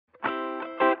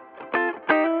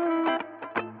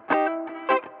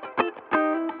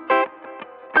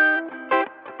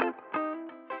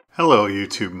Hello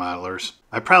YouTube modelers.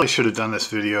 I probably should have done this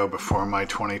video before my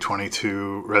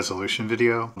 2022 resolution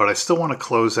video, but I still want to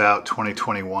close out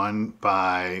 2021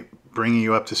 by bringing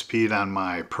you up to speed on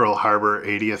my Pearl Harbor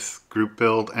 80th group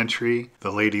build entry,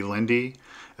 the Lady Lindy,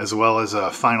 as well as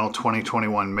a final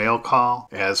 2021 mail call,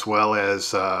 as well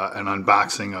as an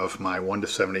unboxing of my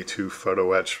 1:72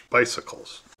 photo etch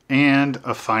bicycles, and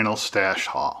a final stash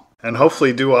haul. And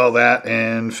hopefully do all that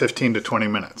in 15 to 20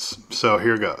 minutes. So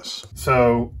here goes.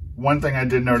 So one thing I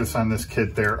did notice on this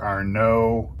kit, there are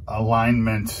no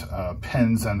alignment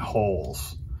pins and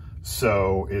holes.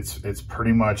 So it's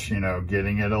pretty much,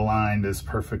 getting it aligned as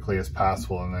perfectly as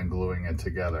possible and then gluing it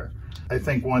together. I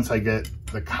think once I get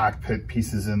the cockpit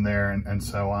pieces in there and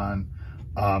so on,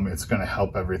 it's gonna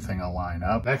help everything align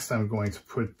up. Next, I'm going to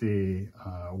put the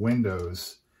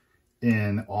windows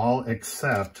in all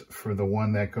except for the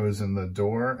one that goes in the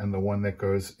door and the one that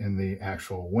goes in the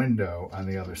actual window on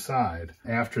the other side.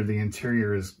 After the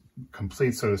interior is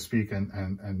complete, so to speak,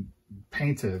 and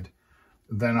painted,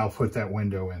 then I'll put that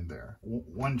window in there.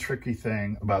 One tricky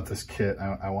thing about this kit,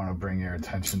 I want to bring your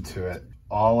attention to it.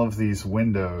 All of these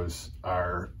windows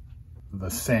are the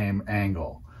same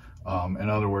angle. In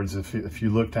other words, if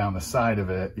you look down the side of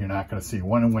it, you're not going to see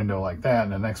one window like that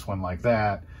and the next one like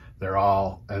that. They're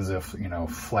all as if,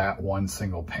 flat one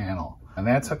single panel. And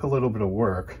that took a little bit of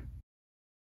work.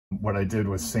 What I did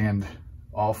was sand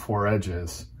all four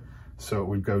edges so it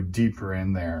would go deeper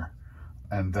in there,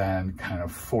 and then kind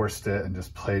of forced it and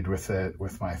just played with it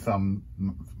with my thumb,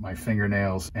 my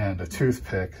fingernails, and a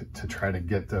toothpick to try to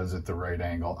get those at the right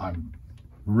angle. I'm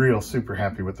super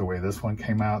happy with the way this one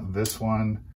came out. This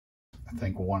one, I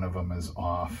think one of them is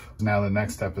off. Now the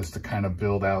next step is to kind of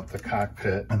build out the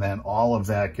cockpit, and then all of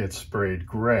that gets sprayed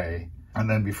gray. And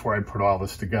then before I put all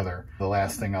this together, the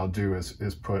last thing I'll do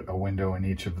is put a window in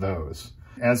each of those.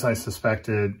 As I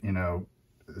suspected,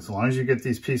 as long as you get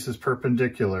these pieces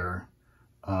perpendicular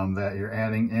that you're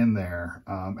adding in there,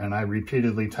 and I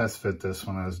repeatedly test fit this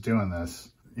when I was doing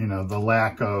this, the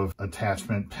lack of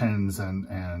attachment pins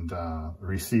and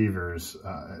receivers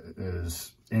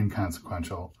is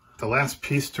inconsequential. The last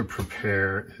piece to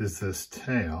prepare is this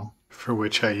tail, for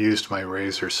which I used my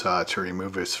razor saw to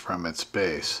remove it from its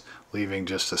base, leaving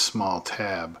just a small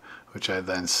tab, which I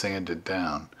then sanded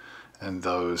down. And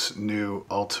those new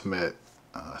Ultimate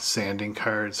sanding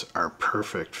cards are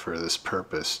perfect for this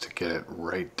purpose, to get it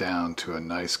right down to a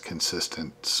nice,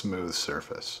 consistent, smooth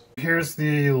surface. Here's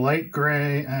the light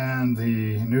gray and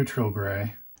the neutral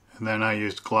gray. And then I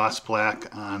used gloss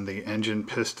black on the engine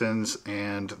pistons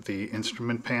and the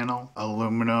instrument panel,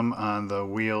 aluminum on the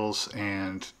wheels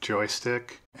and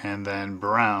joystick, and then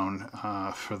brown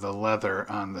for the leather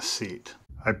on the seat.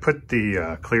 I put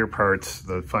the clear parts,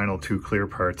 the final two clear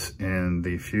parts, in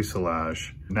the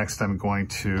fuselage. Next, I'm going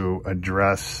to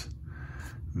address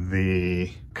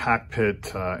the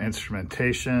cockpit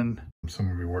instrumentation. So I'm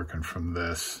going to be working from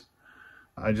this.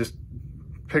 I just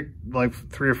picked like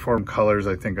 3 or 4 colors.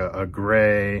 I think a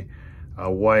gray, a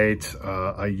white,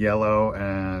 a yellow,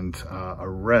 and a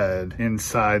red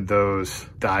inside those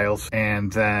dials,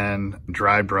 and then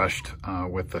dry brushed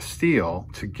with the steel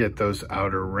to get those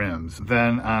outer rims.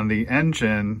 Then on the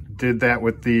engine, did that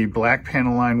with the black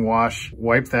panel line wash,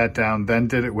 wiped that down, then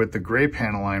did it with the gray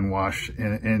panel line wash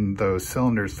in those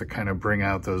cylinders to kind of bring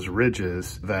out those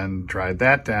ridges, then dried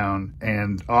that down,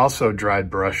 and also dried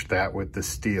brushed that with the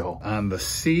steel. On the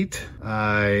seat,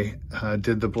 I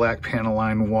did the black panel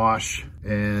line wash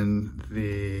in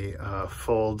the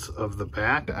folds of the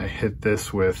back. I hit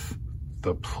this with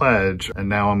the Pledge, and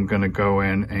now I'm gonna go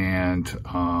in and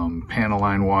panel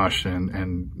line wash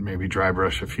and maybe dry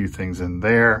brush a few things in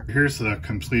there. Here's the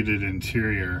completed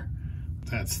interior.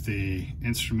 That's the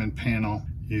instrument panel.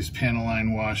 Used panel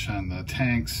line wash on the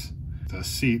tanks. The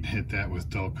seat, hit that with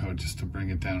dull coat just to bring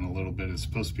it down a little bit. It's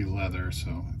supposed to be leather, so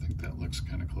I think that looks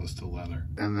kind of close to leather.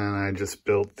 And then I just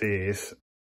built these.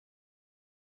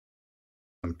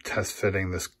 I'm test fitting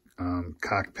this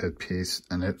cockpit piece,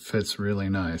 and it fits really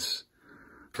nice.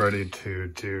 Ready to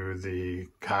do the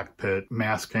cockpit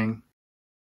masking.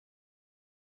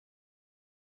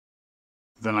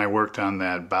 Then I worked on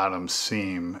that bottom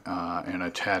seam and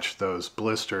attached those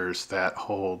blisters that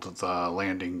hold the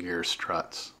landing gear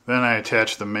struts. Then I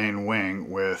attached the main wing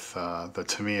with the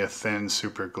Tamiya thin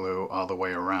super glue all the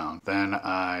way around. Then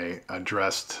I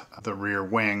addressed the rear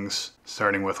wings,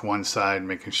 starting with one side,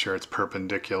 making sure it's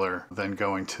perpendicular, then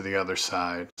going to the other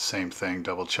side, same thing,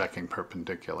 double checking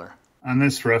perpendicular. On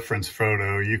this reference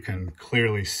photo, you can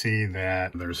clearly see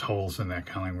that there's holes in that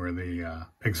cowling where the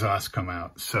exhausts come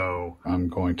out. So I'm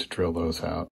going to drill those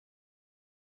out.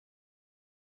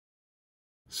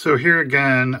 So here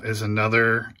again is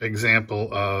another example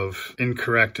of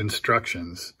incorrect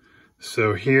instructions.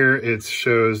 So here it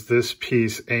shows this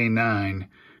piece A9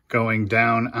 going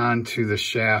down onto the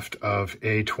shaft of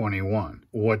A21.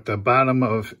 What the bottom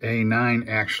of A9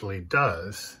 actually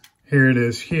does, here it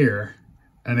is here,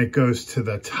 and it goes to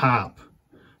the top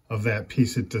of that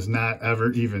piece. It does not ever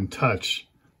even touch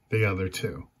the other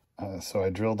two. So I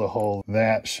drilled a hole.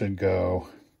 That should go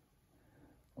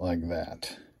like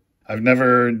that. I've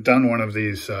never done one of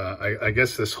these. I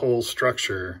guess this whole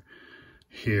structure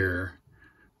here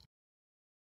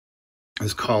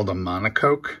is called a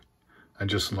monocoque. I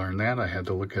just learned that. I had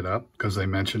to look it up because they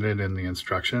mentioned it in the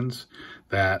instructions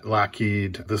that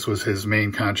Lockheed, this was his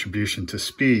main contribution to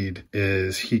speed,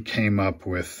 is he came up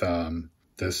with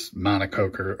this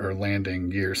monocoque or landing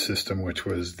gear system, which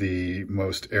was the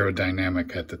most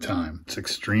aerodynamic at the time. It's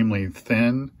extremely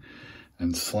thin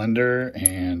and slender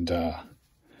and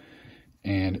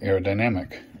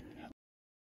aerodynamic.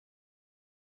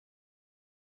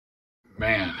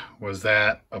 Man, was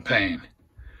that a pain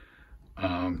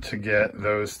to get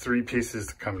those three pieces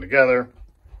to come together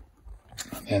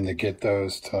and to get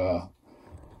those to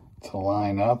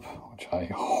line up, which I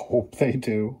hope they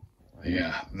do.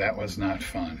 Yeah, that was not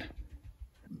fun.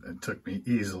 It took me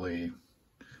easily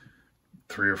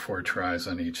 3 or 4 tries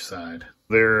on each side.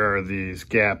 There are these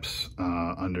gaps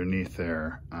underneath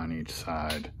there on each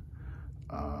side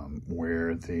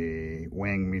where the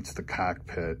wing meets the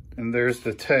cockpit. And there's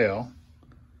the tail.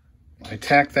 I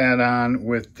tacked that on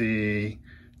with the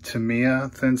Tamiya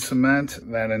thin cement.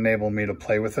 That enabled me to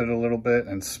play with it a little bit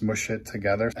and smush it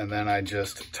together. And then I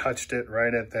just touched it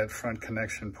right at that front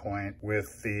connection point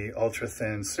with the ultra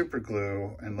thin super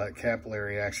glue and let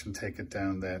capillary action take it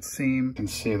down that seam. You can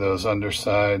see those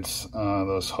undersides,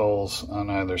 those holes on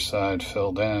either side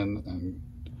filled in and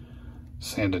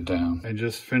sanded down. I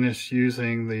just finished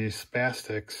using the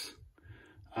spastics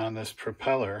on this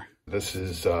propeller. This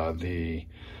is the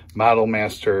Model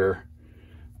Master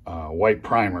white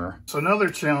primer. So another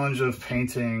challenge of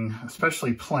painting,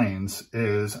 especially planes,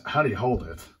 is how do you hold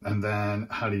it? And then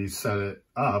how do you set it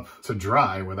up to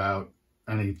dry without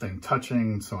anything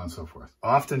touching, so on and so forth.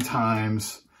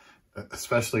 Oftentimes,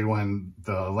 especially when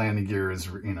the landing gear is,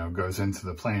 goes into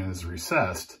the plane and is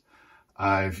recessed,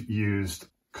 I've used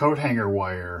coat hanger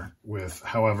wire with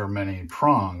however many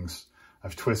prongs.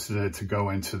 I've twisted it to go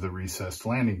into the recessed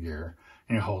landing gear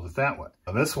and you hold it that way.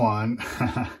 Now this one,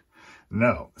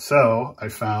 no. So I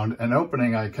found an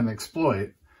opening I can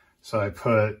exploit. So I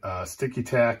put sticky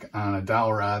tack on a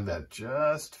dowel rod that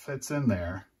just fits in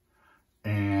there.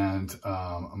 And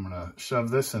I'm gonna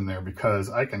shove this in there because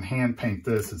I can hand paint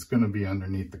this. It's gonna be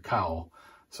underneath the cowl.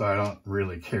 So I don't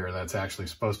really care. That's actually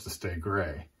supposed to stay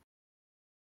gray.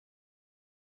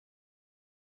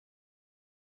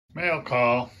 Mail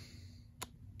call.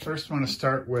 First, I want to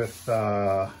start with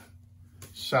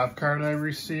shop card I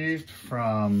received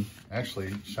from,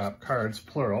 actually shop cards,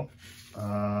 plural,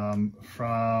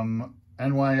 from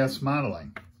NYS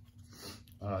Modeling.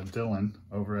 Dylan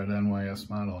over at NYS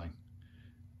Modeling.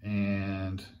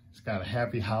 And he's got a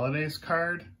Happy Holidays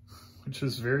card, which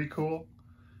is very cool.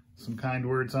 Some kind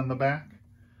words on the back.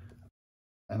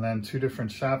 And then 2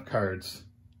 different shop cards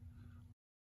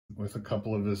with a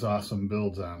couple of his awesome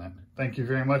builds on it. Thank you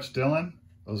very much, Dylan.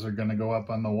 Those are gonna go up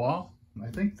on the wall.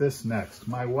 I think this next.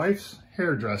 My wife's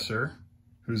hairdresser,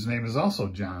 whose name is also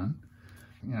John.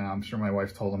 I'm sure my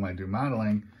wife told him I do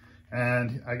modeling.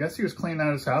 And I guess he was cleaning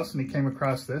out his house and he came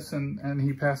across this and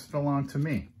he passed it along to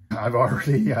me. I've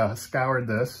already scoured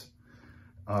this.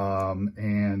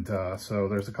 So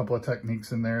there's a couple of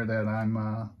techniques in there that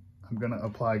I'm gonna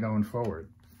apply going forward.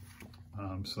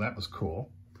 So that was cool.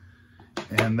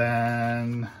 And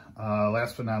then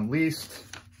last but not least,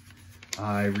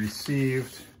 I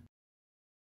received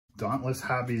Dauntless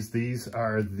Hobbies. These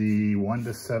are the 1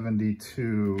 to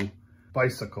 72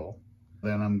 bicycle.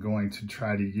 Then I'm going to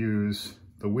try to use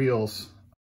the wheels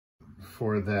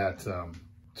for that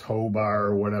tow bar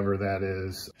or whatever that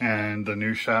is. And the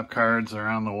new shop cards are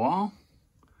on the wall,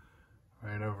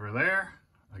 right over there.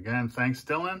 Again, thanks,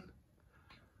 Dylan.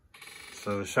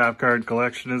 So the shop card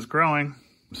collection is growing.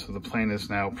 So the plane is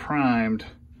now primed.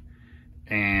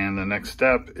 And the next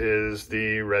step is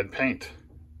the red paint.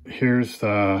 Here's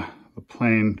the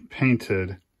plane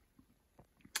painted.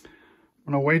 I'm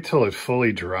gonna wait till it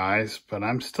fully dries, but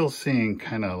I'm still seeing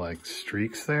kind of like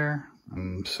streaks there.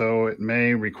 So it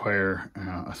may require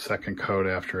a second coat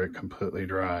after it completely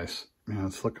dries.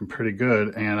 It's looking pretty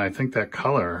good. And I think that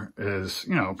color is,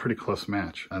 a pretty close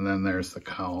match. And then there's the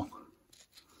cowl.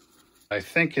 I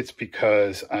think it's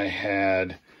because I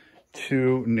had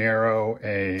too narrow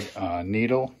a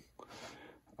needle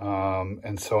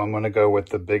And so I'm going to go with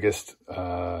the biggest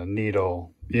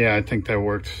needle. Yeah, I think that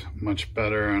worked much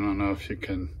better. I don't know if you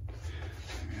can,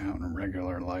 out in a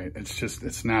regular light,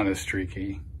 it's not as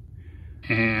streaky.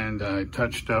 And I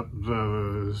touched up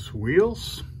those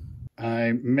wheels.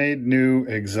 I made new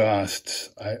exhausts.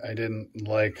 I didn't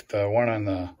like the one on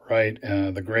the right.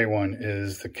 The gray one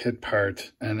is the kit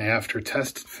part. And after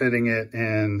test fitting it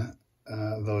in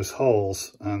those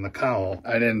holes on the cowl,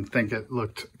 I didn't think it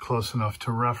looked close enough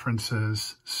to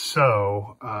references.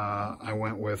 So I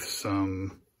went with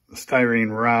some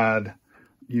styrene rod,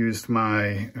 used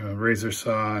my razor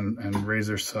saw and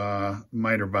razor saw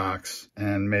miter box,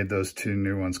 and made those two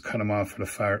new ones, cut them off at a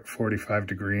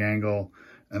 45-degree angle,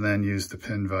 and then use the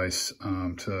pin vise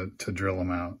to drill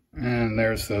them out. And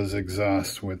there's those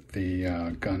exhausts with the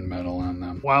gunmetal on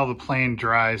them. While the plane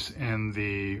dries in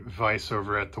the vise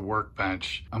over at the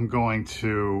workbench, I'm going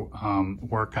to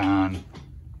work on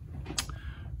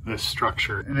this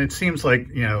structure. And it seems like,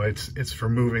 you know, it's for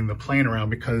moving the plane around,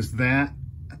 because that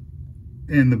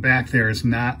in the back there is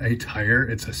not a tire,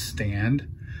 it's a stand.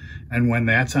 And when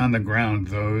that's on the ground,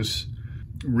 those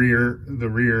the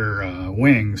rear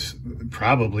wings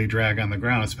probably drag on the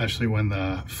ground, especially when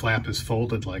the flap is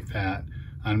folded like that.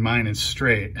 On mine it's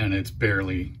straight and it's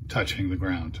barely touching the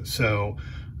ground. So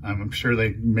I'm sure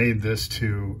they made this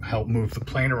to help move the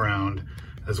plane around,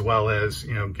 as well as,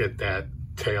 you know, get that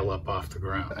tail up off the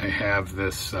ground. I have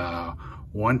this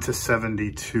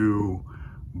 1:72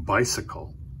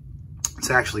 bicycle.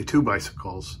 It's actually two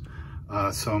bicycles.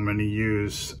 So I'm going to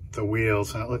use the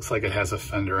wheels, and it looks like it has a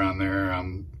fender on there.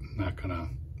 I'm not going to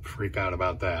freak out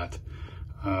about that.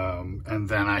 And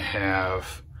then I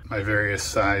have my various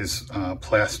size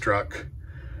Plastruck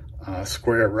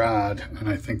square rod, and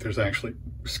I think there's actually,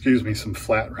 excuse me, some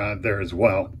flat rod there as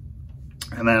well.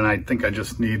 And then I think I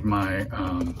just need my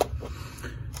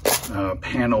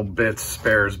panel bits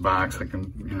spares box. I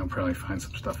can, you know, probably find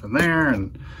some stuff in there.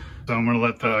 And so I'm going to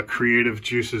let the creative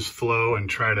juices flow and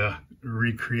try to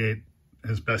recreate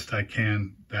as best I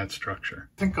can that structure.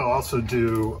 I think I'll also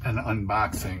do an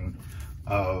unboxing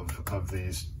of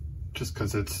these, just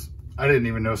because I didn't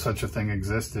even know such a thing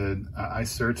existed. I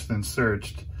searched and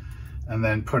searched and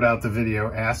then put out the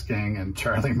video asking, and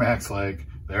Charlie Mac's like,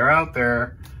 they're out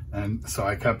there. And so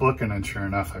I kept looking, and sure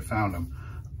enough, I found them.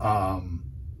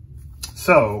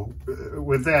 So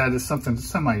with that, it's something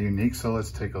semi-unique, so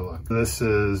let's take a look. This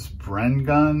is Bren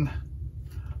Gun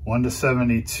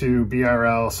 1:72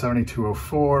 BRL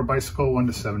 7204 bicycle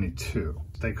 1:72.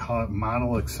 They call it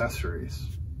model accessories.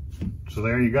 So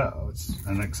there you go, it's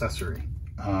an accessory.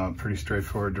 Pretty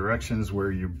straightforward directions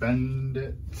where you bend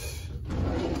it.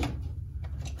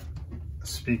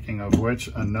 Speaking of which,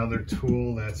 another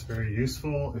tool that's very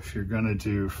useful if you're gonna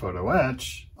do photo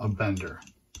etch, a bender.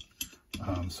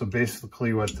 So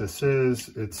basically what this is,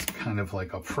 it's kind of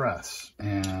like a press,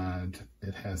 and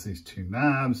it has these two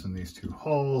knobs and these two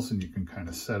holes, and you can kind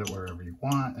of set it wherever you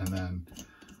want and then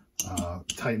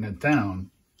tighten it down.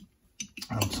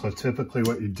 So typically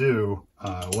what you do,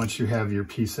 once you have your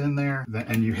piece in there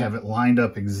and you have it lined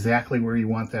up exactly where you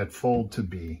want that fold to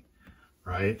be,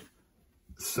 right?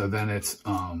 So then it's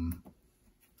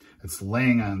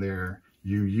laying on there.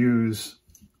 You use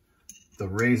the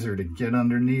razor to get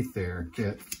underneath there,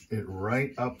 get it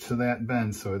right up to that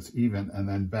bend so it's even, and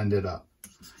then bend it up.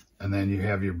 And then you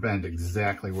have your bend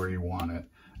exactly where you want it.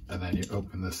 And then you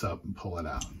open this up and pull it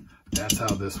out. That's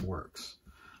how this works.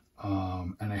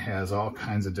 And it has all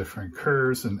kinds of different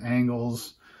curves and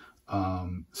angles,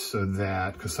 so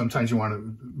that, because sometimes you want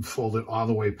to fold it all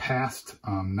the way past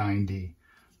 90.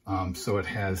 So it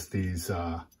has these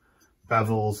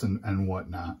bevels and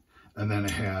whatnot. And then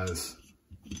it has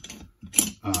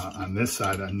on this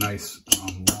side a nice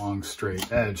long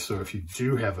straight edge, so if you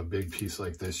do have a big piece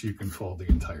like this, you can fold the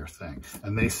entire thing.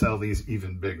 And they sell these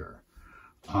even bigger.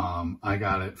 I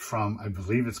got it from, I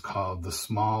believe it's called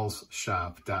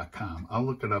thesmallsshop.com. I'll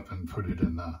look it up and put it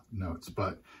in the notes,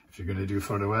 but if you're going to do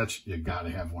photo etch, you got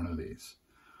to have one of these.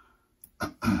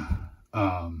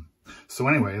 So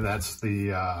anyway, that's the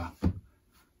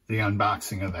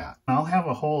unboxing of that. I'll have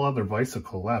a whole other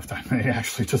bicycle left. I may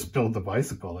actually just build the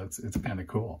bicycle. It's kind of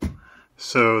cool.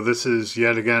 So this is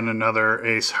yet again another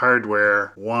Ace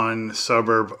Hardware, one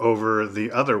suburb over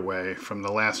the other way from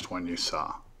the last one you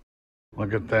saw.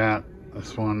 Look at that.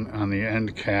 This one on the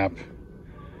end cap,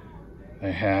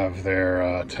 they have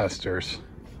their testers.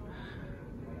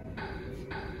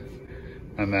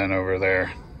 And then over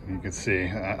there, you can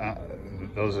see,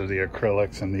 those are the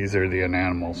acrylics and these are the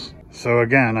enamels. So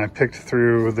again, I picked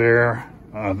through their,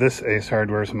 this Ace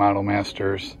Hardware's Model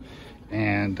Masters,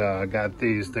 and got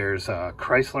these. There's a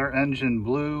Chrysler engine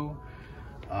blue,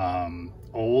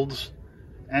 Olds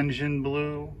engine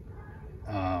blue,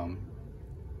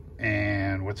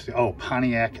 and what's the, oh,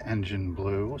 Pontiac engine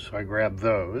blue. So I grabbed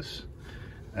those,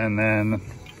 and then,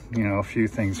 you know, a few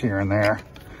things here and there.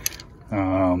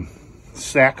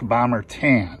 Sack Bomber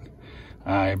tan.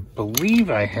 I believe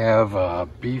I have a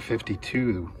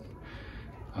B52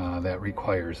 that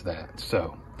requires that.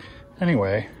 So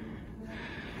anyway,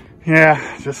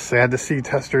 yeah, just sad to see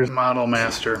Tester's Model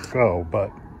Master go, but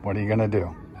what are you gonna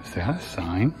do? Is that a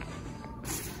sign?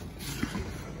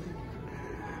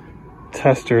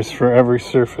 Testers for every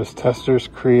surface. Testers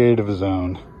Creative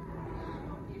Zone.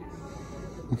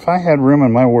 If I had room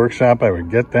in my workshop, I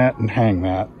would get that and hang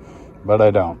that, but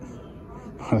I don't.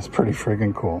 That's pretty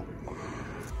freaking cool.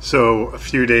 So a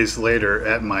few days later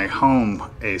at my home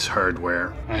Ace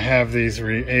Hardware, I have these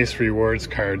Ace Rewards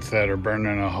cards that are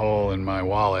burning a hole in my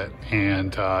wallet,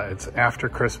 and it's after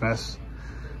Christmas,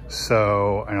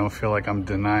 so I don't feel like I'm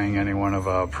denying anyone of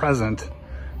a present,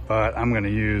 but I'm gonna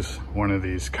use one of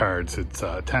these cards. It's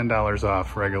 $10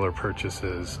 off regular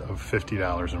purchases of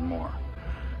 $50 or more,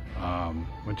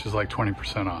 which is like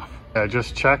 20% off. I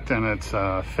just checked and it's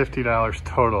 $50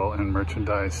 total in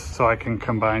merchandise, so I can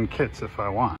combine kits if I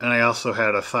want. And I also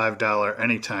had a $5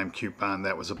 anytime coupon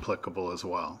that was applicable as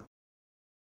well.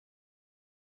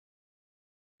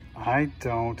 I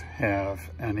don't have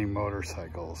any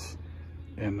motorcycles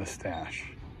in the stash.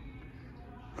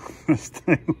 This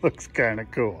thing looks kind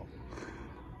of cool.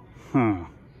 Huh.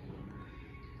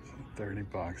 30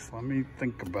 bucks. Let me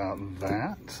think about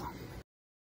that.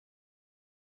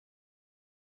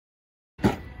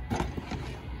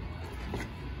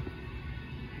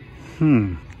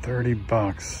 30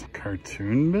 bucks.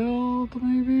 Cartoon build,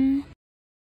 maybe?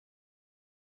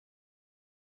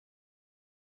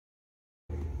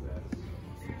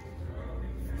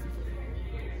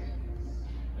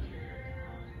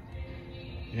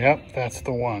 Yep, that's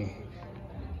the one.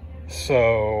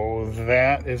 So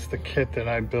that is the kit that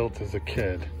I built as a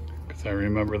kid, because I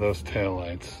remember those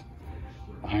taillights.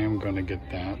 I am gonna get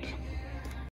that.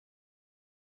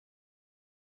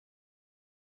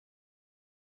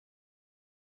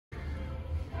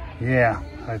 Yeah,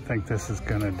 I think this is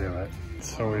gonna do it.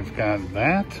 So we've got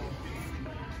that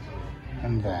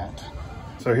and that.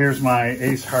 So here's my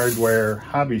Ace Hardware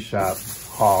Hobby Shop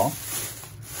haul.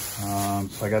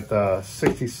 So I got the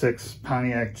 66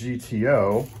 Pontiac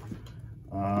GTO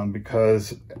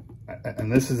because,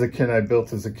 and this is a kit I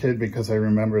built as a kid because I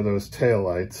remember those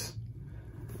taillights.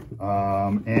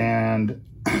 And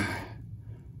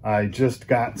I just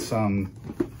got some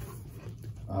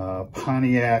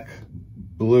Pontiac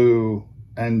blue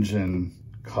engine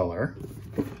color.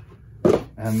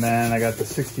 And then I got the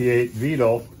 68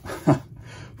 Beetle.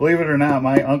 Believe it or not,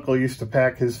 my uncle used to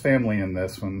pack his family in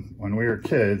this when we were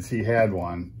kids. He had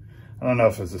one. I don't know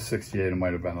if it was a 68, it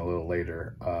might have been a little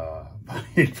later. But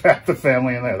he packed the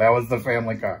family in there. That was the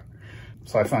family car.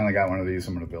 So I finally got one of these.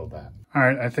 I'm gonna build that. All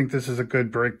right, I think this is a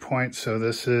good break point. So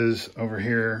this is over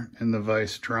here in the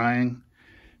vise drying,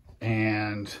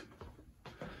 and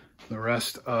the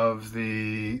rest of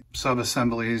the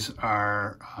sub-assemblies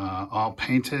are all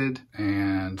painted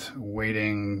and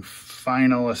waiting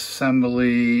final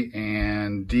assembly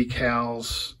and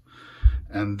decals.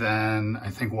 And then I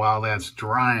think while that's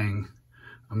drying,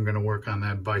 I'm gonna work on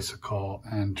that bicycle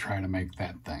and try to make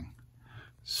that thing.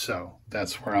 So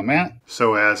that's where I'm at.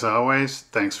 So as always,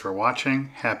 thanks for watching,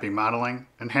 happy modeling,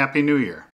 and Happy New Year.